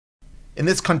In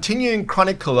this continuing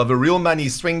chronicle of a real money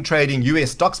swing trading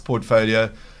US stocks portfolio,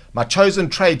 my chosen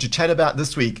trade to chat about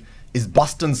this week is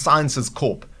Boston Scientific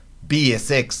Corp,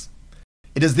 BSX.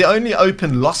 It is the only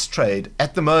open loss trade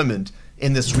at the moment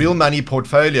in this real money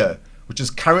portfolio, which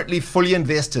is currently fully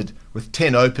invested with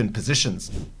 10 open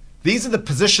positions. These are the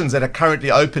positions that are currently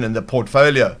open in the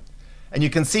portfolio. And you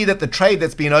can see that the trade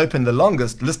that's been open the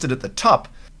longest, listed at the top,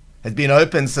 has been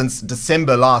open since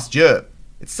December last year.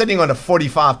 It's sitting on a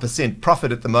 45%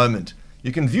 profit at the moment.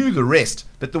 You can view the rest,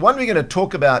 but the one we're going to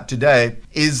talk about today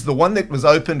is the one that was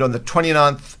opened on the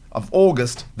 29th of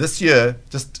August this year,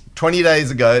 just 20 days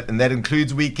ago, and that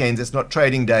includes weekends, it's not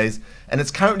trading days, and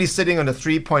it's currently sitting on a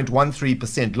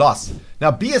 3.13% loss.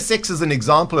 Now, BSX is an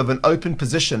example of an open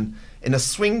position in a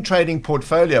swing trading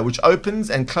portfolio which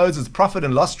opens and closes profit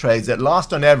and loss trades that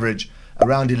last on average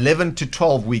around 11 to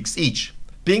 12 weeks each.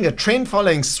 Being a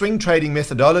trend-following swing trading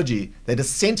methodology that is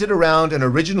centered around an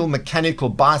original mechanical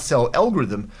buy-sell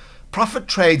algorithm, profit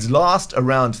trades last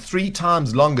around 3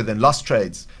 times longer than loss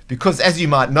trades. Because, as you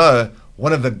might know,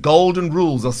 one of the golden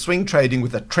rules of swing trading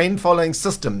with a trend-following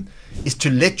system is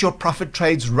to let your profit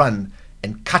trades run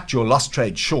and cut your loss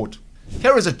trades short.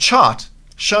 Here is a chart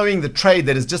showing the trade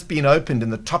that has just been opened in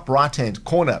the top right-hand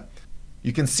corner.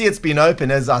 You can see it's been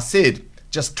open, as I said,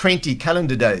 just 20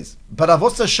 calendar days. But I've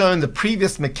also shown the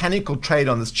previous mechanical trade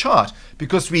on this chart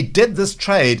because we did this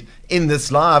trade in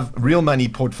this live real money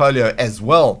portfolio as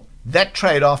well. That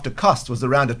trade after cost was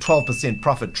around a 12%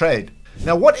 profit trade.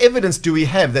 Now, what evidence do we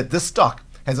have that this stock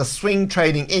has a swing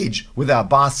trading edge with our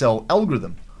buy-sell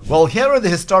algorithm? Well, here are the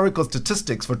historical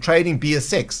statistics for trading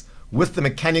BSX with the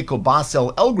mechanical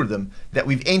buy-sell algorithm that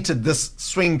we've entered this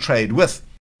swing trade with.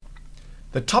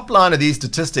 The top line of these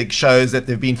statistics shows that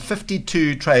there have been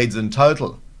 52 trades in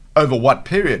total. Over what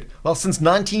period? Well, since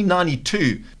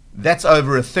 1992, that's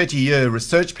over a 30-year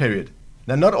research period.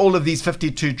 Now, not all of these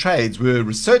 52 trades were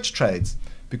research trades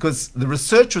because the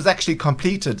research was actually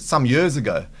completed some years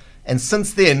ago. And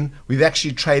since then, we've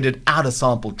actually traded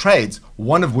out-of-sample trades,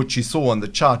 one of which you saw on the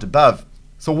chart above.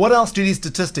 So what else do these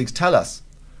statistics tell us?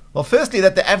 Well, firstly,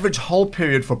 that the average hold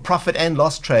period for profit and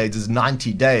loss trades is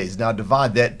 90 days. Now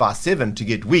divide that by 7 to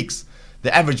get weeks.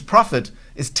 The average profit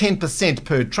is 10%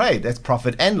 per trade. That's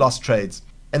profit and loss trades.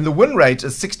 And the win rate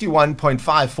is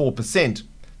 61.54%.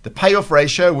 The payoff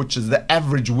ratio, which is the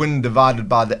average win divided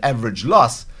by the average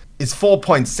loss, is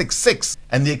 4.66.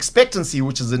 And the expectancy,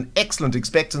 which is an excellent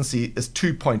expectancy, is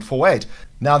 2.48.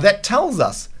 Now that tells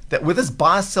us that with this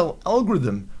buy-sell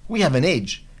algorithm, we have an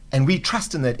edge. And we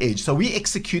trust in that edge. So we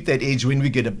execute that edge when we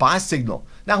get a buy signal.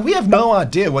 Now, we have no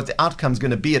idea what the outcome is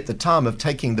going to be at the time of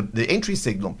taking the entry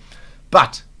signal.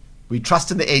 But we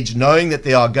trust in the edge knowing that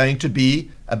there are going to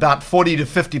be about 40 to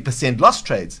 50% loss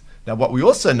trades. Now, what we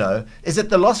also know is that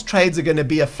the loss trades are going to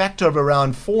be a factor of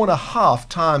around 4.5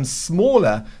 times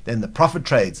smaller than the profit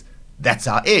trades. That's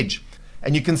our edge.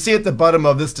 And you can see at the bottom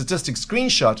of this statistic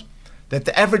screenshot that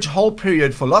the average hold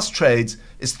period for loss trades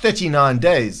is 39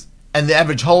 days. And the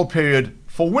average hold period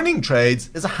for winning trades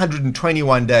is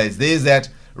 121 days. There's that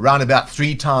around about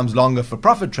 3 times longer for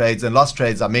profit trades and loss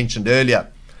trades I mentioned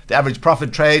earlier. The average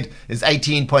profit trade is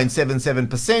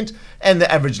 18.77% and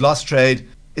the average loss trade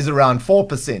is around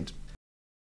 4%.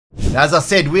 Now, as I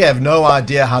said, we have no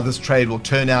idea how this trade will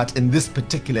turn out in this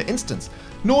particular instance,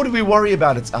 nor do we worry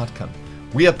about its outcome.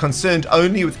 We are concerned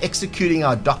only with executing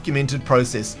our documented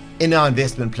process in our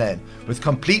investment plan, with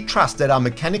complete trust that our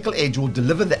mechanical edge will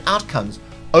deliver the outcomes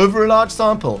over a large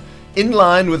sample in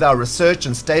line with our research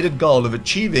and stated goal of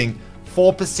achieving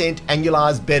 4%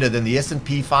 annualized better than the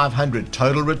S&P 500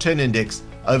 total return index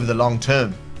over the long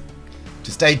term.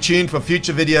 To stay tuned for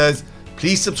future videos,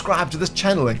 please subscribe to this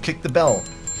channel and click the bell.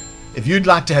 If you'd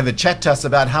like to have a chat to us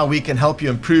about how we can help you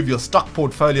improve your stock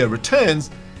portfolio returns,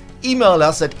 email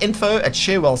us at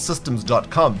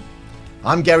info@sharewellsystems.com.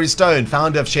 I'm Gary Stone,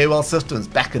 founder of Sharewell Systems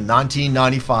back in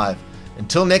 1995.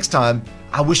 Until next time,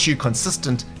 I wish you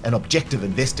consistent and objective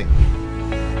investing.